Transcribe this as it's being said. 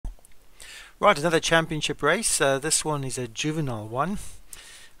Right, another championship race. This one is a juvenile one.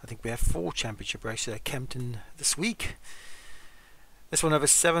 I think we have 4 championship races at Kempton this week. This one over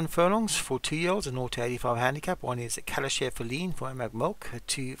 7 furlongs for 2-year-olds, a 0 to 85 handicap. One is Calashare Feline for Amac Milk,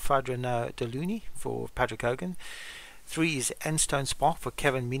 2 Fadra Deluni for Patrick Hogan. 3 is Enstone Spark for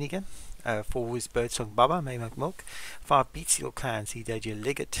Kevin Minigan. 4 is Birdsong Baba, Maymac Milk. 5 Beat Seal Clan, CJ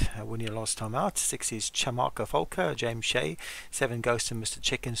Liggett, winning last time out. 6 is Chamaka Folker, James Shea. 7 Ghost and Mr.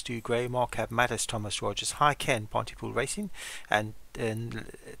 Chicken, Stu Gray. Mark Have Mattis, Thomas Rogers. High Ken, Pontypool Racing. And the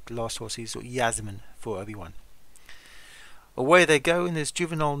last horse is Yasmin for Obi-Wan. Away they go in this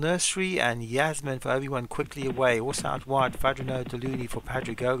juvenile nursery, and Yasmin for Obi-Wan quickly away. Also out wide, Fadrano Deluni for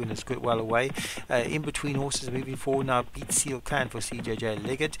Patrick Hogan is good well away. In between horses moving forward now, Beat Seal Clan for CJJ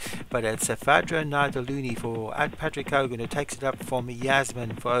Liggett, but it's a Fadrano Deluni for Patrick Hogan who takes it up from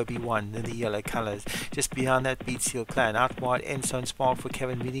Yasmin for Obi-Wan in the yellow colours. Just behind that, Beat Seal Clan. Out wide, Ensign Spark for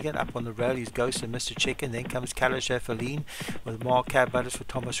Kevin Minigan. Up on the rail is Ghost and Mr. Chicken. Then comes Kalasha Feline with Mark Cabbutters for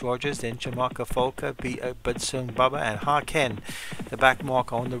Thomas Rogers. Then Chamaka Folker, Bidsung Bubba, and Harken. The back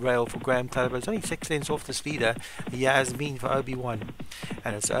marker on the rail for Graham Clubber. It's only 6 lengths off this leader, Yasmin for Obi-Wan.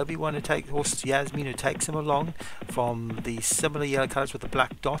 And it's Obi-Wan who takes horse Yasmin who takes him along from the similar yellow colours with the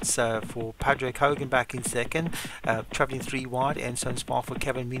black dots for Patrick Hogan back in second. Travelling 3 wide, Ensign Spark for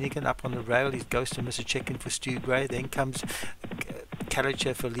Kevin Minigan. Up on the rail is Ghost and Mr. Chicken for Stu Gray. Then comes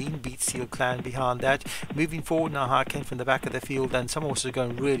Calicher Feline, Beat Seal Clan behind that. Moving forward now, Harken from the back of the field, and some horses are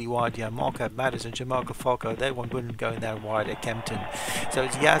going really wide here. Marco Matters and Jamarca Falco, they wouldn't go that wide at Kempton. So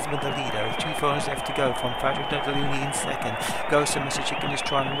it's Yasmin the leader, with 2 furlongs left to go from Patrick Deluni in second. Ghost and Mr. Chicken is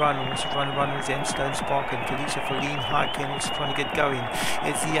trying to run, and also trying to run with Enstone Spark, and Kalisha Feline, Harken is trying to get going.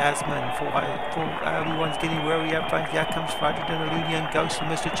 It's Yasmin for everyone's getting wary up front. Here comes Patrick Deluni and Ghost and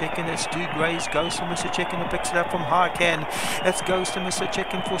Mr. Chicken. It's Stu Gray's Ghost and Mr. Chicken who picks it up from Harken. It's Ghost and Mr.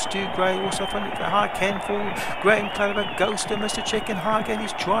 Chicken for Stu Gray, also from Harken for Graham Clutterbuck. Ghost and Mr. Chicken. Harken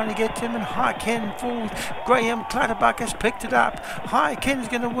is trying to get him, and Harken for Graham Clutterbuck has picked it up. Harken is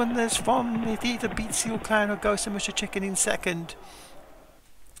going to win this from either Beat Seal Clan or Ghost and Mr. Chicken in second.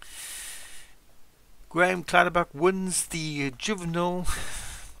 Graham Clutterbuck wins the juvenile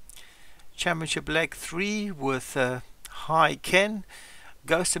championship leg 3 with High Ken.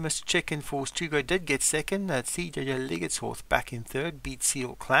 Ghost and Mr. Chicken for Stu Gray did get second. CJ Liggett's horse back in third. Beat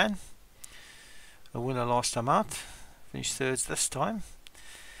Seal Clan, a winner last time out, finished thirds this time.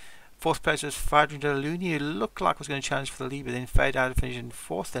 4th place was Fadra Looney, who looked like was going to challenge for the lead, but then faded out and finished in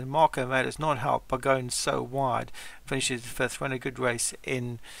 4th. And Marco made us not help by going so wide, finishes 5th. Run a good race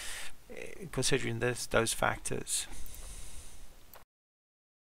in considering those factors.